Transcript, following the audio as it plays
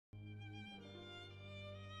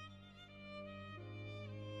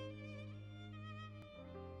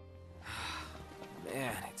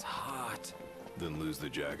lose the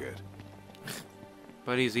jacket.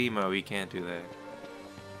 But he's emo, he can't do that.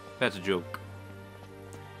 That's a joke.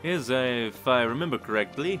 If I remember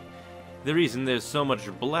correctly, the reason there's so much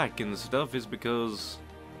black and stuff is because...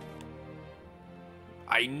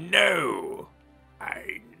 I know!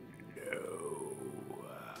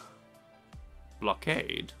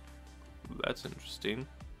 Blockade? That's interesting.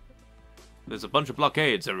 There's a bunch of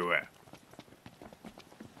blockades everywhere.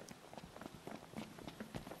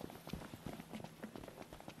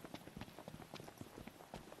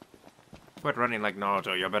 Quit running like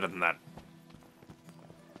Naruto, you're better than that.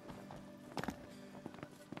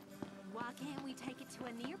 Why can't we take it to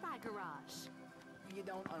a nearby garage? You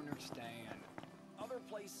don't understand. Other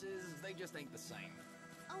places, they just ain't the same.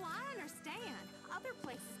 Oh, I understand. Other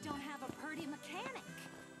places don't have a purdy mechanic.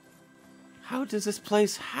 How does this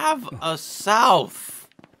place have a south?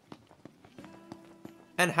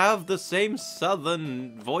 And have the same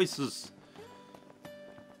southern voices?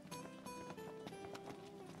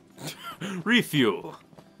 Refuel.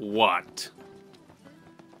 What?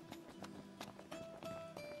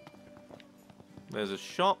 There's a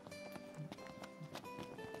shop.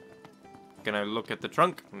 Can I look at the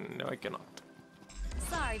trunk? No, I cannot.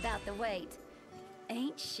 Sorry about the wait.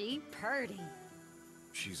 Ain't she purty?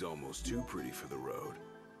 She's almost too pretty for the road.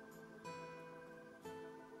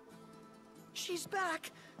 She's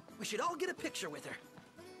back. We should all get a picture with her.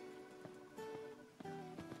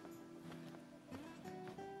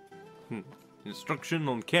 Instruction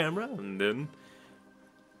on camera, and then...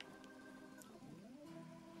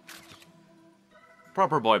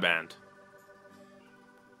 proper boy band.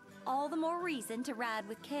 All the more reason to ride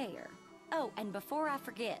with care. Oh, and before I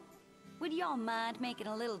forget, would y'all mind making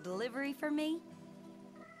a little delivery for me?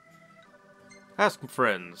 Ask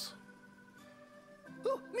friends.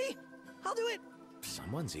 Ooh, me? I'll do it.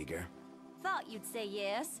 Someone's eager. Thought you'd say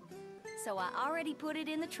yes. So I already put it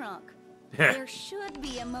in the trunk. There should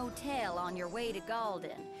be a motel on your way to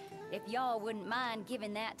Galden. If y'all wouldn't mind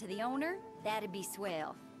giving that to the owner, that'd be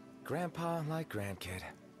swell. Grandpa like grandkid.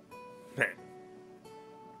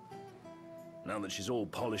 Now that she's all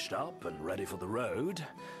polished up and ready for the road,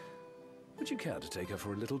 would you care to take her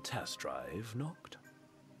for a little test drive, Noct?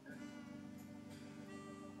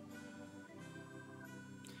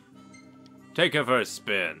 Take her for a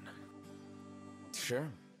spin. Sure,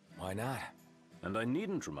 why not? And I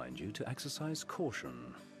needn't remind you to exercise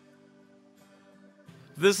caution.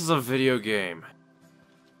 This is a video game.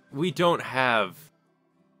 We don't have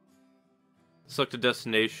select a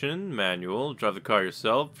destination, manual, drive the car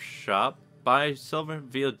yourself, shop, buy, sell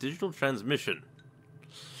via digital transmission.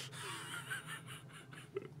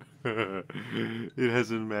 It has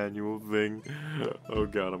a manual thing. Oh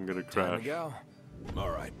god, I'm gonna crash. Time to go.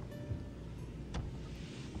 Alright.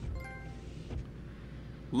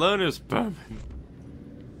 Learner's permit.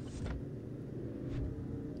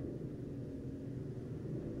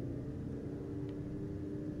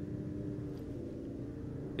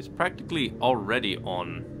 It's practically already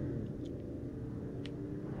on.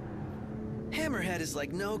 Hammerhead is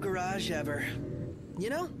like no garage ever. You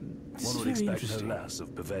know? One would expect no less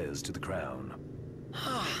of purveyors to the crown.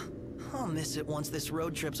 I'll miss it once this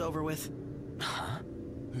road trip's over with. Huh?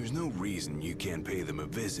 There's no reason you can't pay them a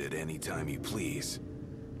visit anytime you please.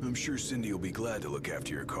 I'm sure Cindy will be glad to look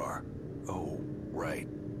after your car. Oh, right.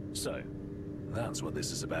 So, that's what this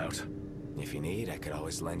is about. If you need, I could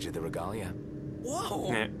always lend you the regalia.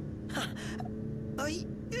 Whoa!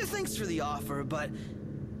 Thanks for the offer, but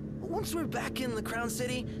once we're back in the Crown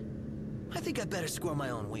City, I think I better score my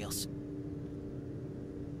own wheels.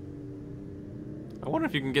 I wonder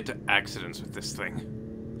if you can get to accidents with this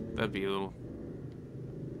thing. That'd be a little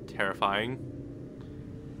terrifying.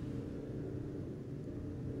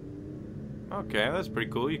 Okay, that's pretty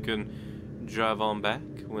cool. You can drive on back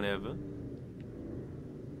whenever.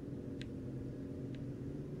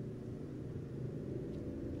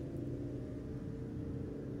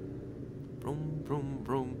 Vroom, vroom,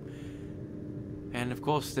 vroom. And of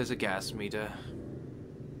course, there's a gas meter.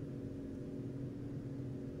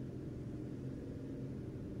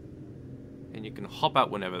 And you can hop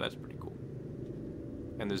out whenever. That's pretty cool.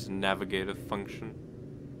 And there's a navigator function.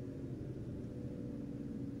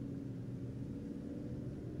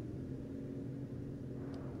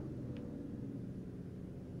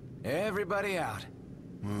 Everybody out.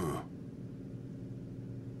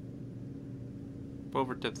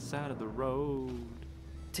 Over to the side of the road.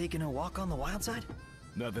 Taking a walk on the wild side?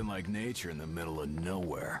 Nothing like nature in the middle of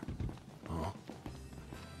nowhere. Huh?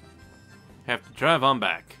 Have to drive on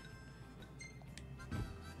back.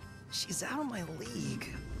 She's out of my league,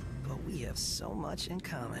 but we have so much in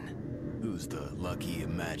common. Who's the lucky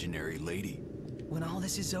imaginary lady? When all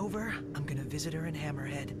this is over, I'm gonna visit her in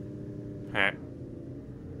Hammerhead. Huh.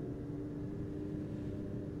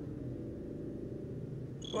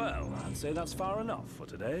 Well, I'd say that's far enough for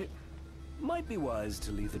today. Might be wise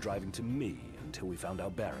to leave the driving to me until we found our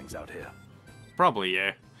bearings out here. Probably,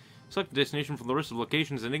 yeah. Select a destination from the list of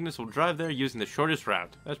locations and Ignis will drive there using the shortest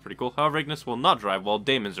route. That's pretty cool. However, Ignis will not drive while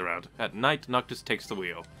Damon's around. At night, Noctis takes the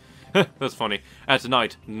wheel. That's funny. At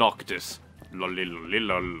night, Noctis.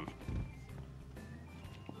 Lolilolilol.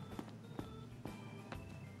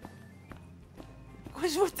 What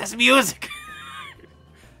is with this music?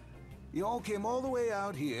 You all came all the way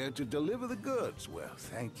out here to deliver the goods. Well,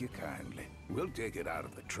 thank you kindly. We'll take it out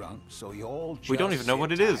of the trunk, so you all just We don't even know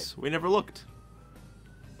what it is. We never looked.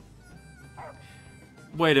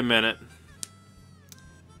 Wait a minute.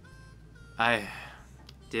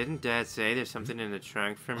 Didn't Dad say there's something in the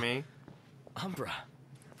trunk for me? Umbra,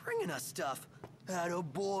 bringing us stuff. Atta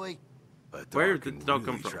boy. Where did the dog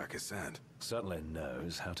come from? Track his scent. Certainly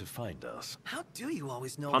knows how to find us. How do you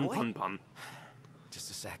always know, Pun, boy? pun, pun. Just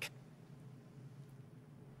a sec.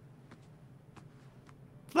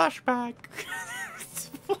 Flashback.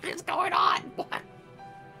 What is going on? What?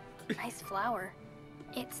 Nice flower.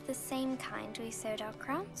 It's the same kind we sewed our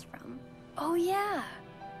crowns from. Oh yeah,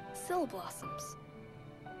 Syl blossoms.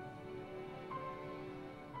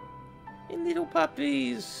 And little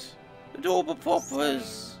puppies. Adorable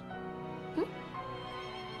poppers.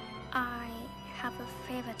 I have a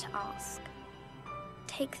favor to ask.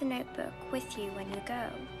 Take the notebook with you when you go.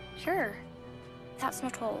 Sure, that's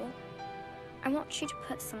not all. I want you to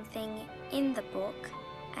put something in the book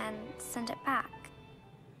and send it back.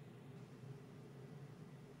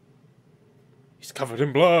 He's covered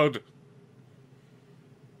in blood.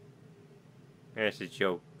 That's a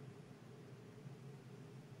joke.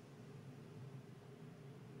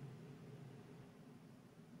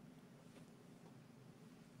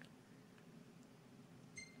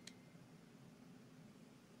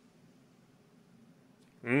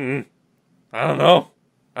 I don't know.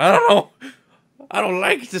 I don't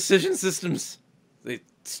like decision systems. They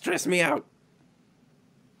stress me out.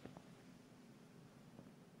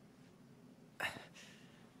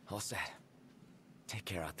 All set. Take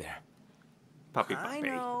care out there. Puppy. I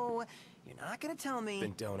know. You're not gonna tell me.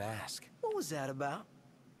 Then don't ask. What was that about?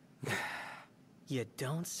 You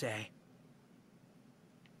don't say.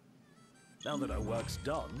 Now that our work's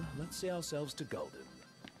done, let's see ourselves to Golden.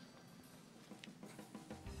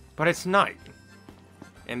 But it's night.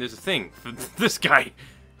 And there's a thing for this guy.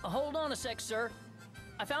 Hold on a sec, sir.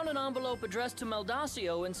 I found an envelope addressed to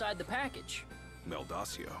Meldacio inside the package.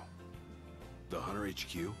 Meldacio? The Hunter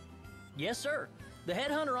HQ? Yes, sir. The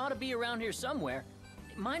headhunter ought to be around here somewhere.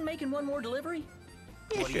 Mind making one more delivery?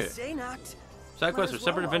 What do you say, Noct? Side quests Might are as separate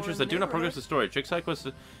well while adventures we're that in do the not progress neighborhood. the story. Check side quests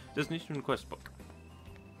destination quest book.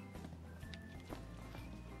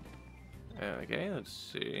 Okay, let's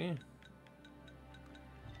see.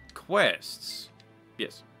 Quests.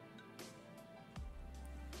 Yes.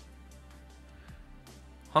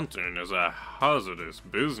 Hunting is a hazardous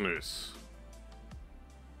business.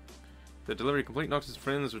 The delivery complete, Noctis'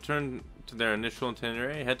 friends return to their initial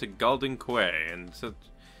itinerary, head to Galding Quay, and so,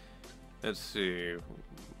 let's see.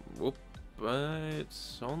 Whoop,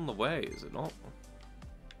 it's on the way, is it not?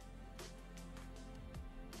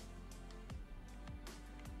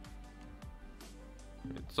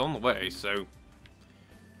 It's on the way, so.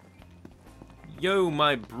 Yo,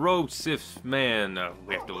 my bro, Sif man. Oh,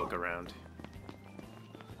 we have to look around.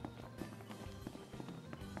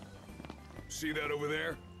 See that over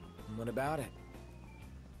there? What about it?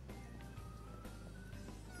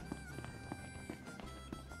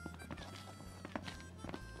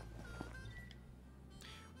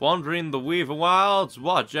 Wandering the Weaver Wilds,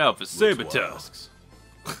 watch out for saber wild. tusks.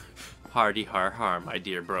 Hardy har har, my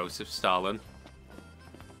dear bro, Sif Stalin.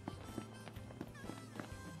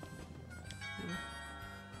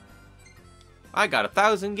 I got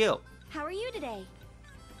 1,000 gil. How are you today?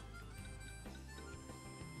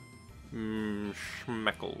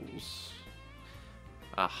 Schmeckles.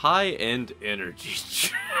 A high-end energy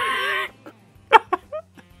drink.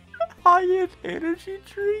 High-end energy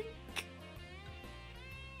drink.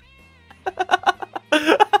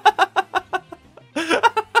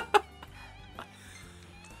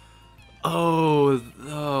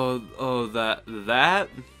 That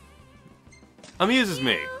amuses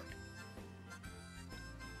me.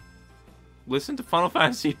 Listen to Final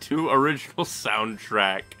Fantasy II original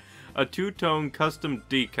soundtrack. A two-tone custom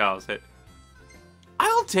decal set.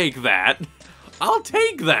 I'll take that. I'll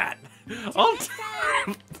take that.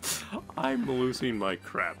 I'm losing my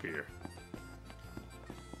crap here.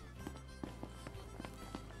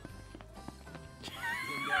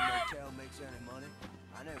 any money.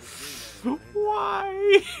 I never seen any money.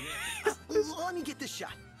 Why? Let me get this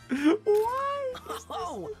shot. Why?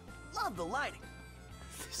 Oh, love the lighting.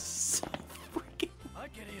 This is so freaking... I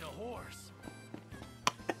can eat a horse.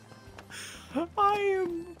 I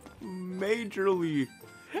am majorly...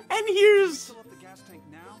 And here's... Fill up the gas tank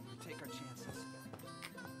now and take our chances.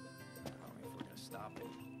 I don't know if we're gonna stop it.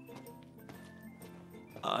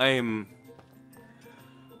 I'm...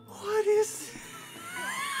 What is...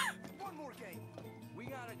 One more game. We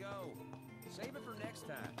gotta go. Save it for next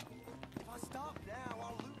time. If I stop now,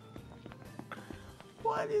 I'll lose.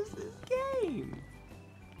 What is this game?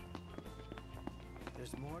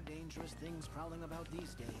 There's more dangerous things prowling about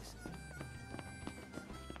these days.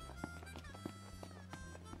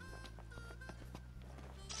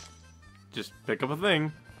 Just pick up a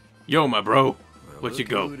thing. Yo, my bro. Well, Let you look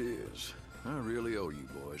go. who it is. I really owe you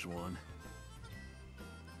boys one.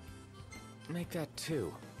 Make that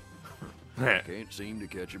two. Can't seem to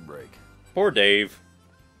catch a break. Poor Dave.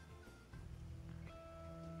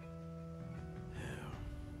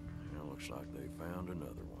 Now looks like they found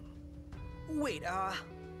another one. Wait,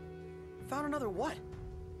 found another what?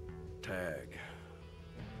 Tag.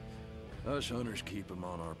 Us hunters keep them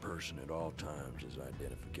on our person at all times as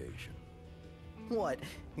identification. What,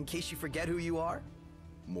 in case you forget who you are?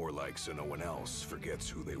 More like so no one else forgets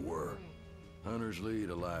who they were. Hunters lead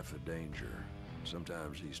a life of danger.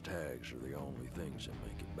 Sometimes these tags are the only things that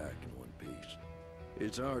make it back in one piece.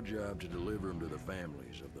 It's our job to deliver them to the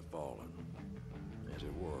families of the fallen. As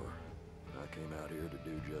it were, I came out here to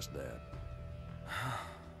do just that.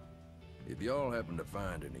 If y'all happen to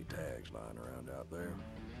find any tags lying around out there,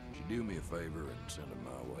 would you do me a favor and send them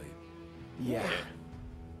my way? Yeah.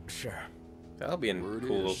 Sure. That'll be a Word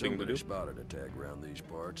cool little is thing to somebody do. spotted a tag around these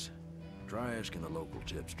parts. Try asking the local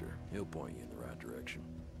tipster. He'll point you in the right direction.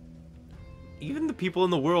 Even the people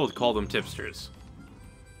in the world call them tipsters.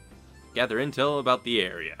 Gather intel about the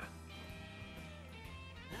area.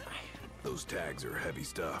 Those tags are heavy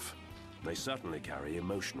stuff. They certainly carry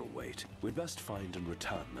emotional weight. We'd best find and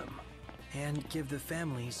return them. And give the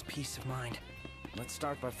families peace of mind. Let's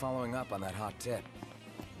start by following up on that hot tip.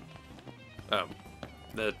 Oh.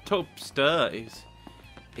 The topster is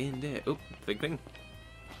in there. Oop, big thing.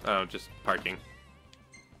 Oh, just parking.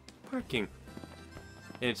 Parking.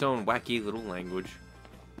 In its own wacky little language.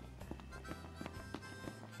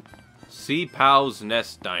 Sea Pow's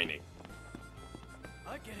Nest Dining.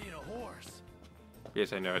 I can eat a horse.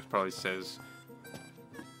 Yes, I know, it probably says...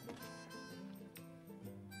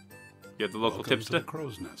 You have the local Welcome tipster? to the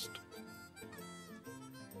Crow's Nest.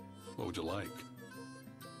 What would you like?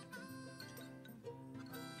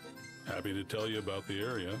 Happy to tell you about the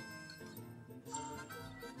area.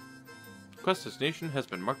 Quest destination has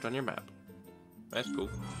been marked on your map. That's cool.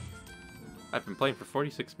 I've been playing for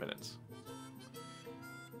 46 minutes.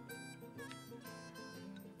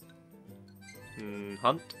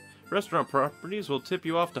 Hunt. Restaurant properties will tip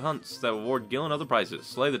you off to hunts that award Gil other prizes.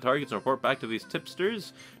 Slay the targets and report back to these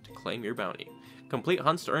tipsters to claim your bounty. Complete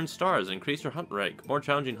hunts to earn stars and increase your hunt rank. More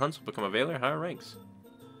challenging hunts will become available at higher ranks.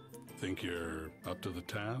 Think you're up to the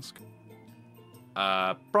task?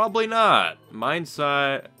 Probably not.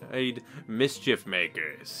 Mindside mischief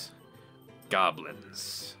makers.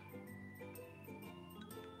 Goblins.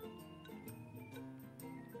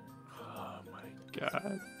 Oh my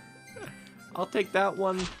god. I'll take that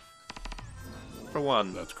one. For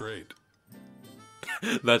one. That's great.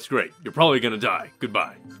 That's great. You're probably gonna die.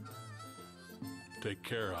 Goodbye. Take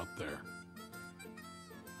care out there.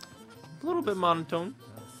 A little bit monotone.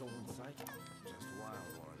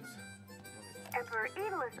 Emperor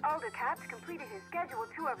Aeolus Aldercat completed his scheduled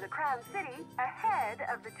tour of the Crown City ahead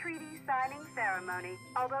of the treaty signing ceremony.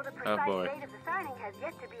 Although the precise date of the signing has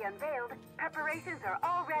yet to be unveiled, preparations are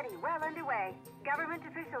already well underway. Government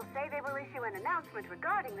officials say they will issue an announcement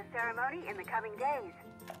regarding the ceremony in the coming days.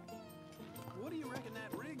 What do you reckon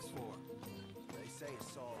that rig's for? They say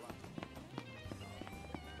it's all up.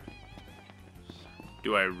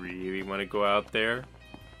 Do I really want to go out there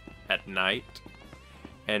at night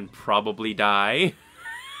and probably die?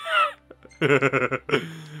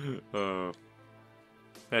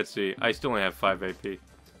 Let's see. I still only have 5 AP.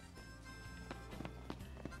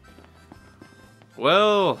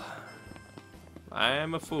 Well, I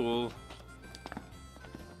am a fool.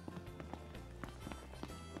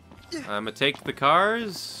 I'm gonna take the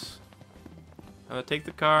cars. I'm gonna take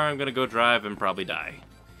the car. I'm gonna go drive and probably die.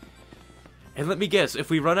 And let me guess, if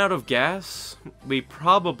we run out of gas, we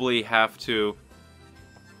probably have to...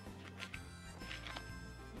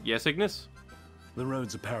 Yes, Ignis? The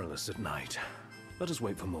roads are perilous at night. Let us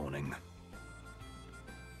wait for morning.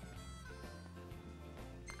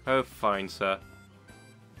 Oh, fine, sir.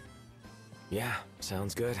 Yeah,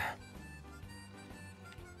 sounds good.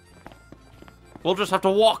 We'll just have to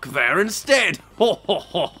walk there instead! Ho ho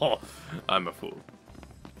ho ho! I'm a fool.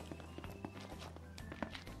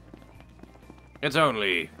 It's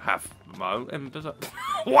only half a mile.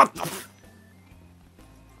 What the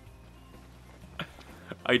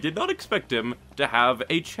I did not expect him to have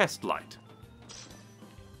a chest light.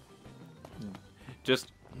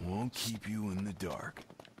 Just... Won't keep you in the dark.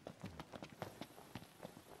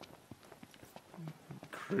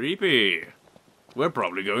 Creepy. We're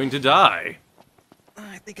probably going to die.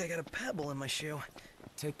 I think I got a pebble in my shoe.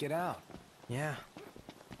 Take it out. Yeah.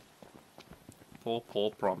 Poor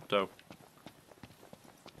Prompto.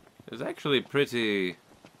 It's actually pretty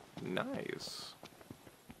nice.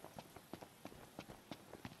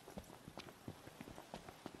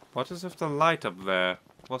 What is with the light up there?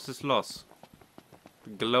 What's this loss?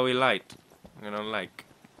 The glowy light. I don't like.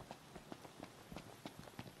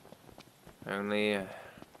 Only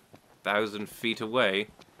 1,000 feet away.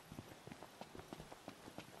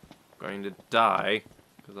 Going to die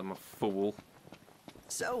because I'm a fool.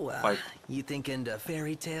 So, you thinking to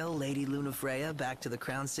fairy tale Lady Lunafreya back to the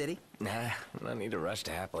Crown City? Nah, no need to rush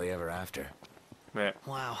to happily ever after. Yeah.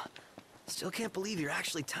 Wow. Still can't believe you're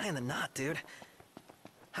actually tying the knot, dude.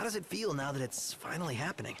 How does it feel now that it's finally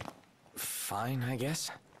happening? Fine, I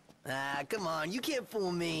guess. Ah, come on, you can't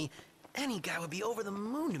fool me. Any guy would be over the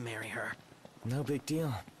moon to marry her. No big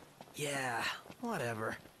deal. Yeah,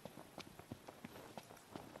 whatever.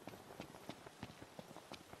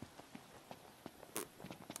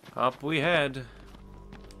 Up we head.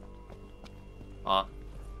 Ah.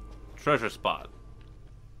 Treasure spot.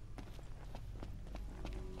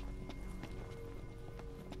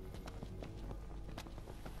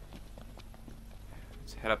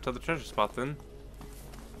 Let's head up to the treasure spot then.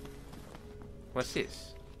 What's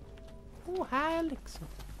this? Oh, hi, Alexa.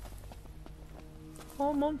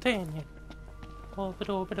 Oh, Montaigne. Oh,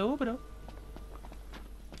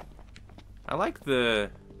 I like the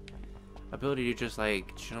ability to just,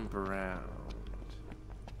 like, jump around.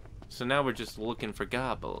 So now we're just looking for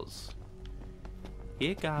gobbles.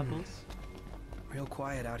 Here, gobbles. Real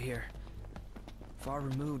quiet out here. Far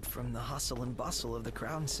removed from the hustle and bustle of the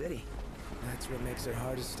Crown City. That's what makes it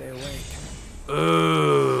hard to stay awake.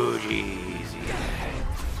 Oh, easy.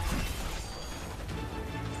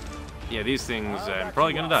 Yeah, these things, I'm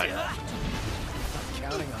probably gonna die. I'm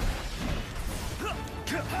counting on it.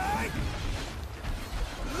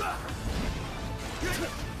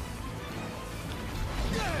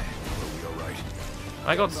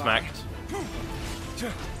 I got smacked.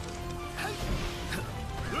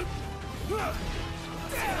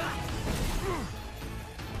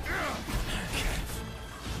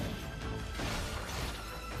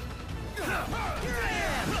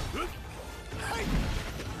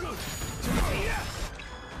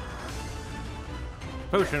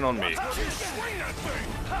 Potion on me.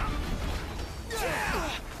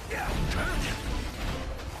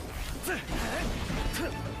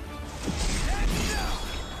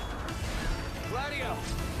 Gladio!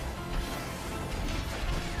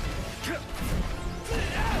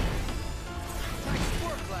 Nice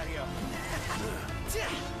work, Gladio!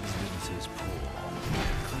 Says Paul.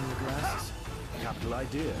 Clean the glasses. Capital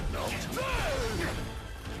idea, no?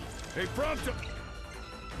 Hey, Prompto!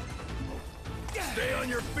 Stay on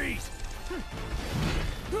your feet!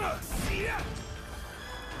 You're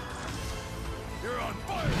on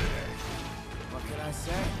fire today! What can I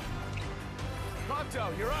say?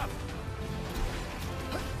 Prompto, you're up!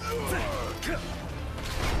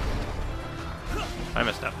 I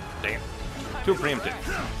messed up. Damn. Too preemptive.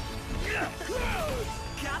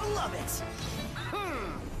 Gotta love it!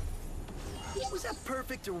 Was that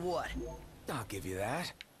perfect or what? I'll give you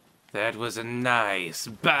that. That was a nice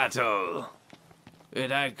battle.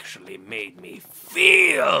 It actually made me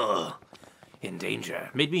feel in danger.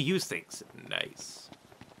 Made me use things. Nice.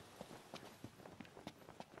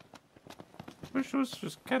 Wish there was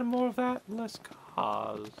just kind of more of that. Less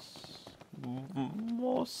cars.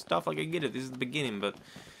 More stuff. Like, I get it. This is the beginning, but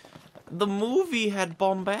the movie had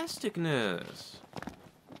bombasticness.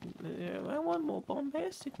 Yeah, I want more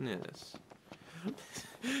bombasticness.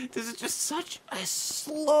 This is just such a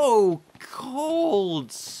slow,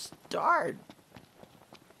 cold start.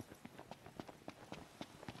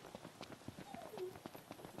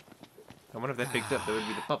 I wonder if they picked up. That would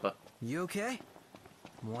be the papa. You okay?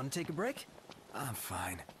 Want to take a break? I'm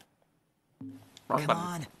fine. Wrong Come button.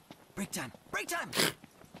 on. Break time. Break time!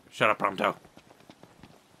 Shut up, Prompto.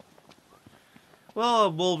 Well,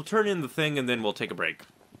 we'll turn in the thing and then we'll take a break.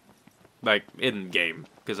 Like, in game.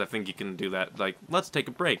 because I think you can do that. Like, let's take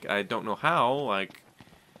a break. I don't know how. Like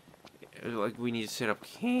we need to set up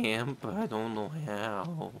camp, but I don't know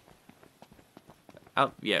how.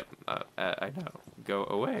 Yeah, I know. Go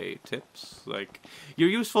away, tips. Like, you're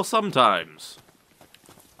useful sometimes.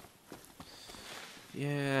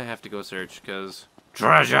 Yeah, I have to go search, because...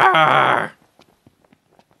 Treasure!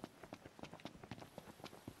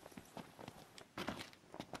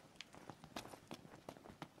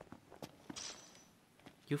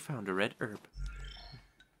 You found a red herb.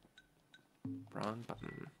 Wrong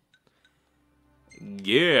button.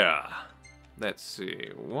 Yeah! Let's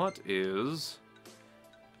see. What is...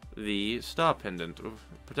 the star pendant?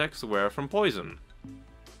 Protects the wearer from poison.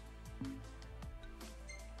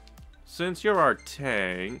 Since you're our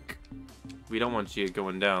tank, we don't want you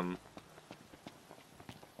going down.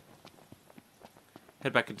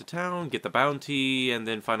 Head back into town, get the bounty, and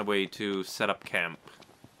then find a way to set up camp.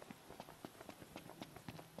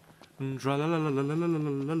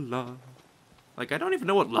 Like, I don't even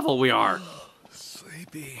know what level we are.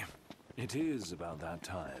 Sleepy. It is about that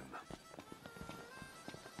time.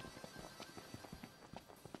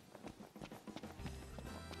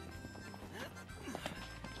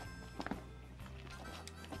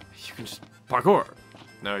 You can just parkour.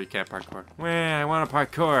 No, you can't parkour. Well, I want to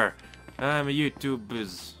parkour. I'm a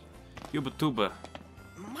YouTuber.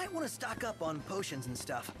 Might want to stock up on potions and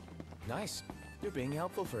stuff. Nice. You're being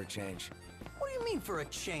helpful for a change. What do you mean for a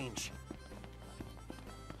change?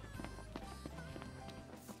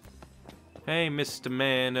 Hey, Mr.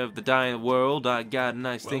 Man of the Dying World, I got a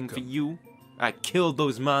nice thing for you. I killed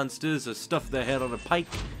those monsters, I stuffed their head on a pike.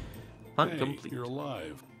 Hunt complete. You're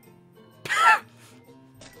alive.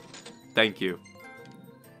 Thank you.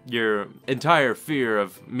 Your entire fear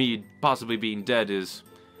of me possibly being dead is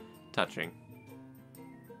touching.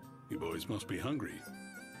 You boys must be hungry.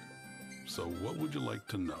 So what would you like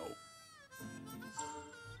to know?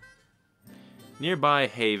 Nearby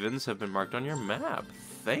havens have been marked on your map.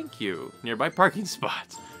 Thank you. Nearby parking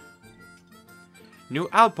spots. New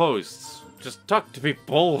outposts. Just talk to me,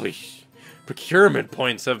 Polish. Procurement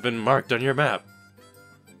points have been marked on your map.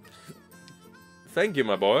 Thank you,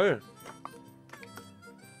 my boy.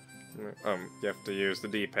 You have to use the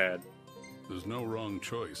D-pad. There's no wrong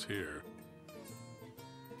choice here.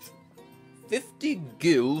 50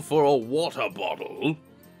 gil for a water bottle.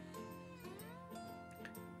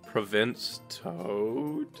 Prevents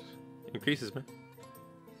toad. Increases me.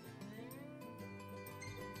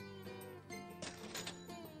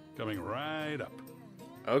 Coming right up.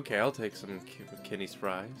 Okay, I'll take some kidney's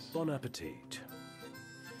fries. Bon appetit.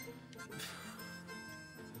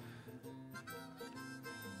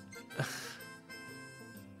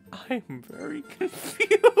 I'm very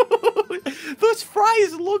confused. Those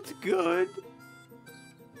fries looked good.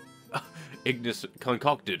 Ignis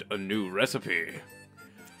concocted a new recipe.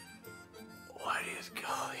 What is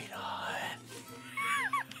going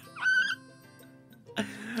on?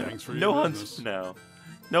 Thanks for your No business. hunts for now.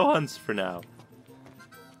 No hunts for now.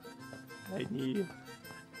 I need...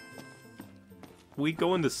 We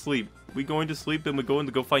going to sleep. We going to sleep and we going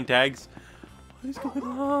to go find tags. What is going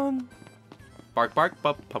on? Bark, bark,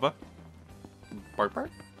 papa. Bark, bark.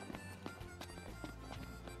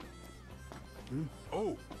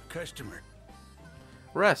 Oh, customer.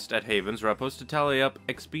 Rest at havens or outposts to tally up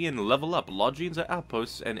XP and level up. Lodgings at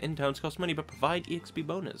outposts and in-towns cost money but provide EXP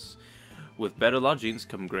bonus. With better lodgings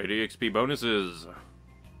come greater EXP bonuses.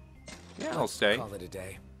 Yeah, I'll stay. Call it a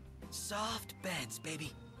day. Soft beds,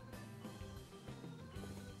 baby.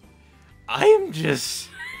 I am just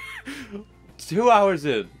 2 hours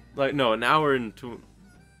in. Like, no, an hour and two.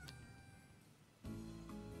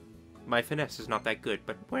 My finesse is not that good,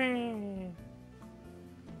 but...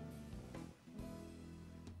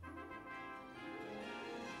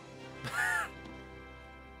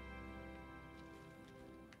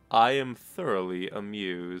 I am thoroughly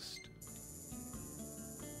amused.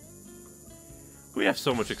 We have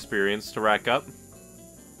so much experience to rack up.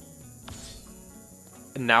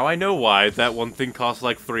 And now I know why that one thing costs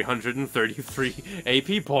like 333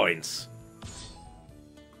 AP points.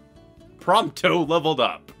 Prompto leveled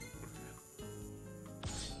up.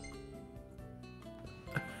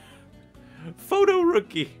 Photo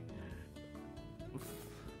rookie.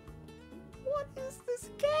 What is this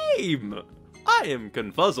game? I am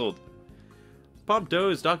confuzzled.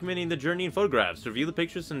 Prompto is documenting the journey in photographs to review the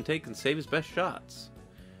pictures and take and save his best shots.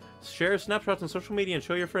 Share snapshots on social media and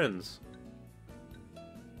show your friends.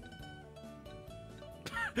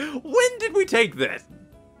 When did we take this?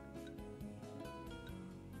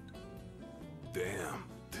 Damn,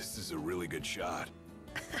 this is a really good shot.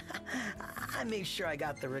 I made sure I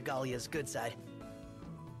got the regalia's good side.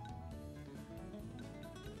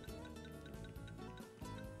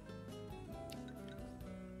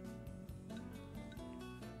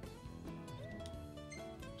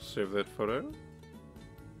 Save that photo.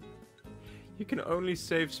 You can only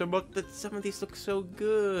save some of these look so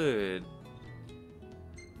good.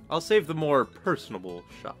 I'll save the more personable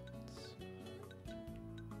shots.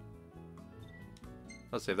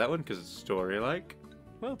 I'll save that one because it's story-like.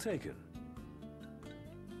 Well taken.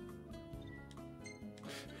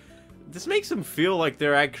 This makes them feel like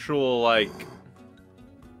they're actual, like,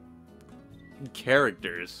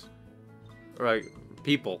 characters. Or, like,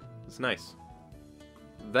 people. It's nice.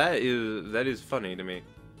 That is funny to me.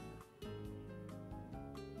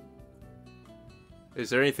 Is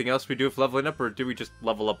there anything else we do with leveling up, or do we just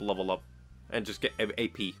level up, and just get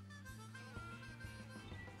AP?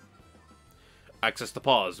 Access the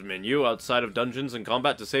pause menu outside of dungeons and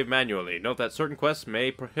combat to save manually. Note that certain quests may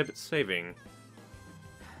prohibit saving.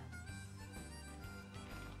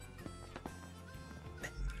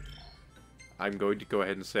 I'm going to go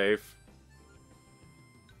ahead and save.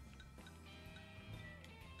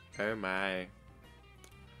 Oh my.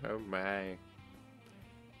 Oh my.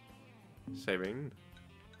 Saving.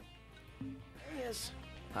 There he is.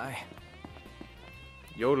 Hi.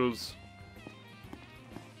 Yodels.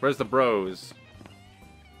 Where's the bros?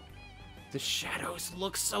 The shadows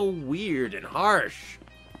look so weird and harsh.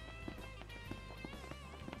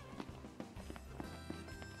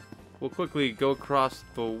 We'll quickly go across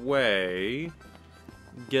the way.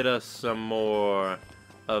 Get us some more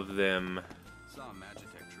of them. Saw a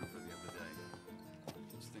Magitech trooper the other day.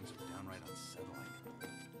 Those things are downright unsettling.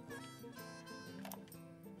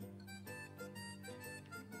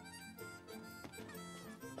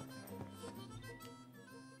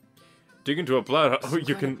 Dig into a plow. Oh,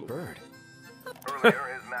 you can. Bird.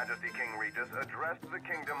 Earlier, His Majesty King Regis addressed the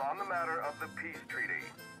kingdom on the matter of the peace treaty.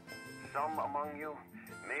 Some among you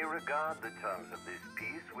may regard the terms of this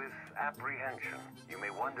peace with apprehension. You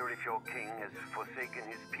may wonder if your king has forsaken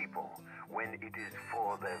his people, when it is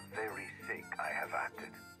for their very sake I have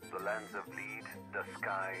acted. The lands of Lead,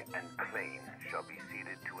 Duskai, and Clane shall be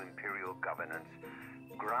ceded to imperial governance,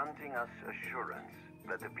 granting us assurance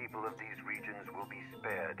that the people of these regions will be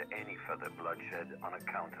spared any further bloodshed on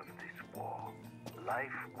account of this war.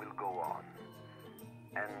 Life will go on,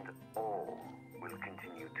 and all will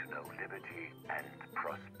continue to know liberty and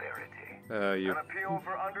prosperity. You... An appeal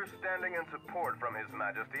for understanding and support from His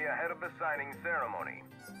Majesty ahead of the signing ceremony.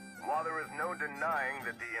 While there is no denying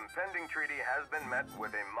that the impending treaty has been met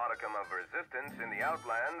with a modicum of resistance in the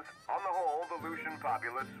Outlands, on the whole, the Lucian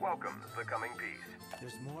populace welcomes the coming peace.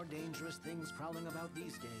 There's more dangerous things prowling about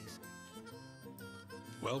these days.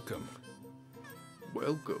 Welcome.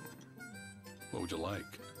 Welcome. What would you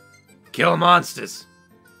like? Kill monsters!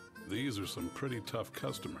 These are some pretty tough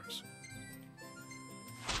customers.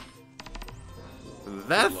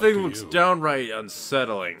 That thing looks downright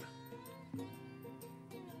unsettling.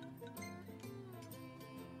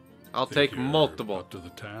 I'll take multiple. Up to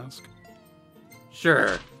the task?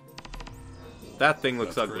 Sure. That thing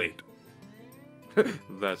looks ugly.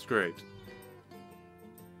 That's great.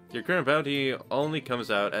 Your current bounty only comes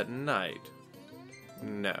out at night.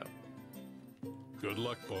 No. Good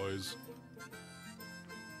luck, boys.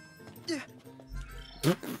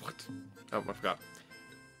 What? Oh, I forgot.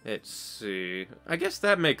 Let's see. I guess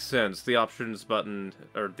that makes sense. The options button,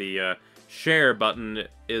 or the share button,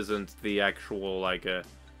 isn't the actual, like,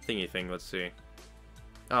 thingy thing. Let's see.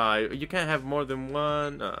 You can't have more than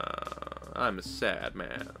one. I'm a sad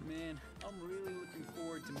man. Man, I'm really looking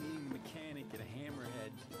forward to meeting the mechanic at a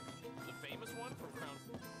Hammerhead. The famous one from Crown.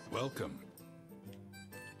 Welcome.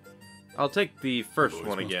 I'll take the first Boys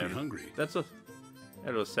one must be again. hungry. That's a...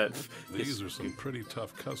 That was set. These are some pretty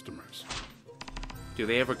tough customers. Do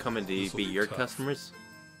they ever come in to This'll be be your tough. customers?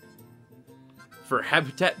 For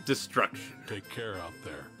habitat destruction. Take care out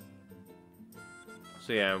there.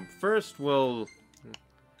 So yeah, first we'll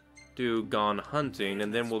do gone hunting,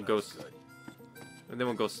 and then we'll go... And then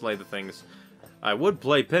we'll go slay the things. I would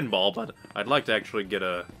play pinball, but I'd like to actually get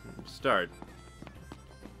a start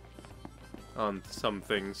on some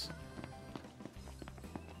things.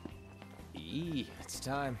 It's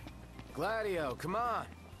time. Gladio, come on.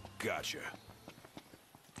 Gotcha.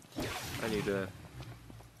 I need to...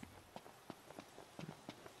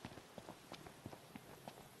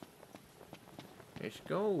 Let's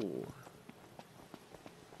go.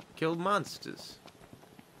 Kill monsters.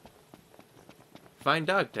 Find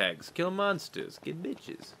dog tags. Kill monsters. Get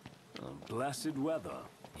bitches. Blessed weather.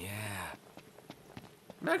 Yeah.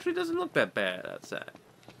 It actually doesn't look that bad outside.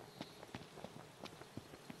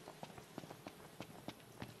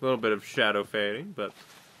 A little bit of shadow fading, but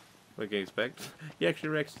what can you expect? He actually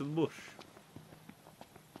reacts to the bush.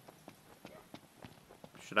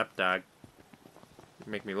 Shut up, dog.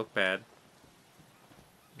 You make me look bad.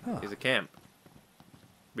 is a camp.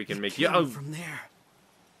 We can make you from there.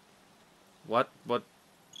 What?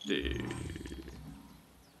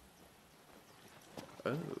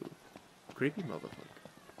 Oh, creepy motherfucker.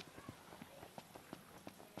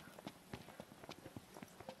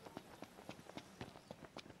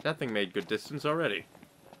 That thing made good distance already.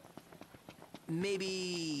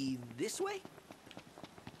 Maybe this way?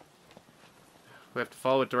 We have to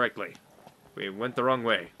follow it directly. We went the wrong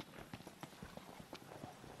way.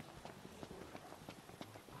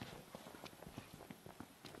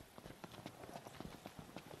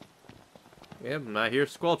 Yep, I'm not here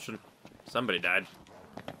squelching. Somebody died.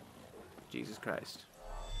 Jesus Christ.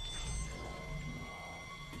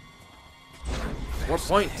 4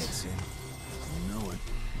 points. You know it.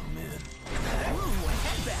 I'm in.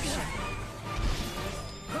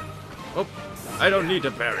 Oh, I don't need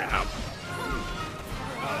to parry now.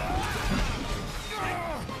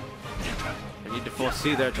 I need to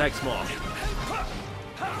foresee their attacks more.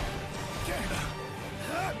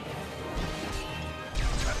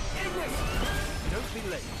 Don't be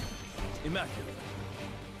late. Immaculate.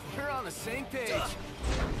 We're on the same page. You're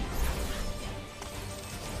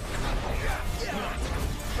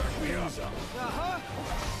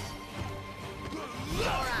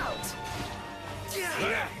out.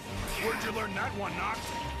 Yeah. Where'd you learn that one, Noct?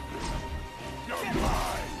 You're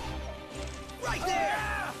mine. Right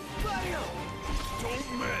there.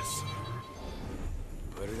 Don't miss.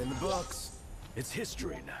 Put it in the books. It's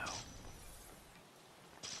history now.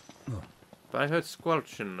 But I heard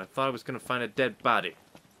squelching. I thought I was going to find a dead body.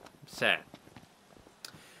 Sad.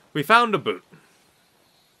 We found a boot.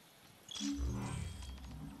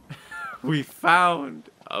 We found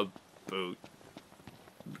a boot.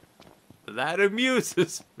 That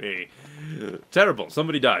amuses me. Terrible.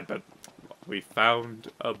 Somebody died, but we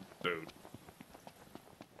found a boot.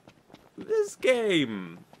 This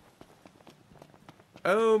game.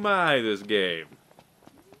 Oh my, this game.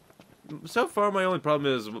 So far, my only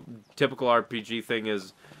problem is typical RPG thing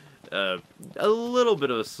is a little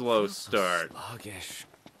bit of a slow start. Sluggish.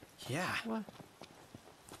 Yeah. What?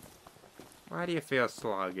 Why do you feel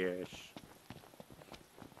sluggish?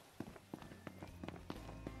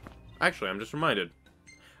 Actually, I'm just reminded.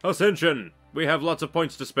 Ascension! We have lots of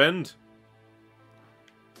points to spend.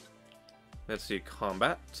 Let's see,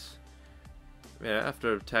 combat. Yeah,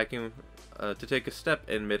 after attacking, to take a step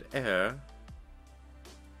in mid-air.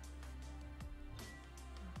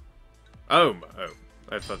 Oh,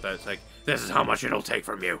 I thought that's like, this is how much it'll take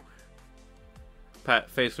from you.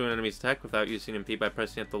 Face through an enemy's attack without using MP by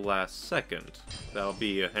pressing at the last second. That'll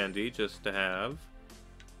be handy just to have.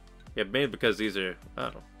 Yeah, mainly because these are,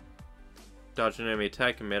 oh. Dodge an enemy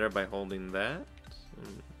attack emitter by holding that.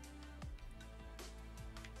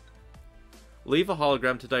 Leave a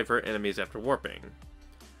hologram to divert enemies after warping.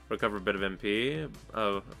 Recover a bit of MP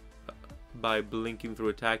by blinking through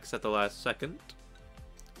attacks at the last second.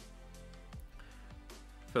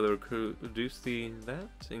 Further reduce that.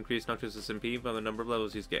 Increase Noctis' MP by the number of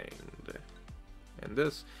levels he's gained. And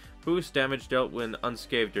this boosts damage dealt when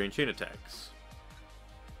unscathed during chain attacks.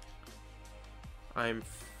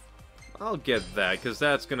 I'll get that, because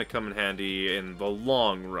that's going to come in handy in the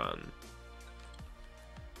long run.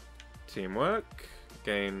 Teamwork.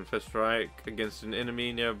 Gain first strike against an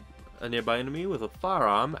enemy a nearby enemy with a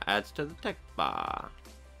firearm adds to the tech bar.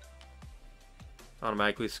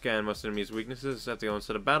 Automatically scan most enemies' weaknesses at the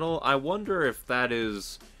onset of battle. I wonder if that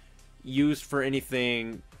is used for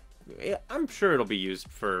anything. I'm sure it'll be used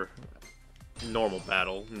for normal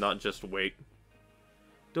battle, not just wait.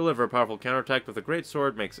 Deliver a powerful counterattack with a great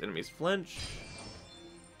sword, makes enemies flinch.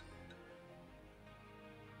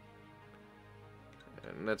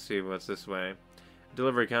 And let's see what's this way.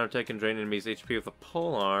 Deliver a counterattack and drain enemies' HP with a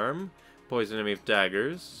polearm. Poison enemy with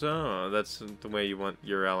daggers. So that's the way you want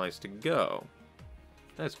your allies to go.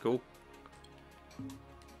 That's cool.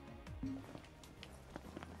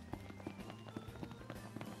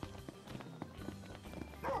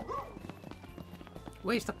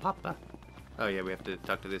 Where's the papa? Oh yeah, we have to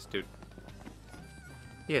talk to this dude.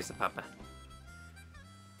 Here's the papa.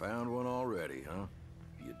 Found one already, huh?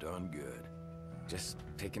 You done good. Just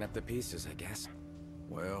picking up the pieces, I guess.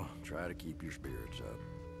 Well, try to keep your spirits up.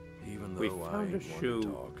 Even We though I found ain't a one shoe. to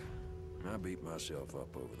talk, I beat myself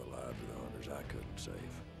up over the lives of the hunters I couldn't save.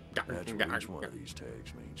 That's what each one of these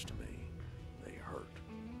tags means to me. They hurt.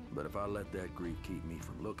 But if I let that grief keep me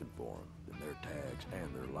from looking for them, then their tags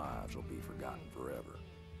and their lives will be forgotten forever.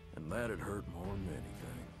 And that'd hurt more than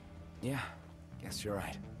anything. Yeah, guess you're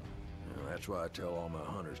right. Now, that's why I tell all my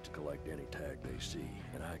hunters to collect any tag they see,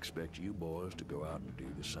 and I expect you boys to go out and do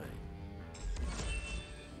the same.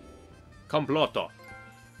 Comploto.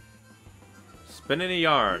 Spinning a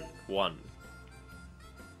yarn. 1.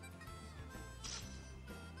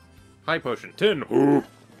 High potion. 10.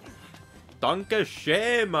 Danke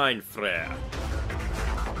schön, mein Frère.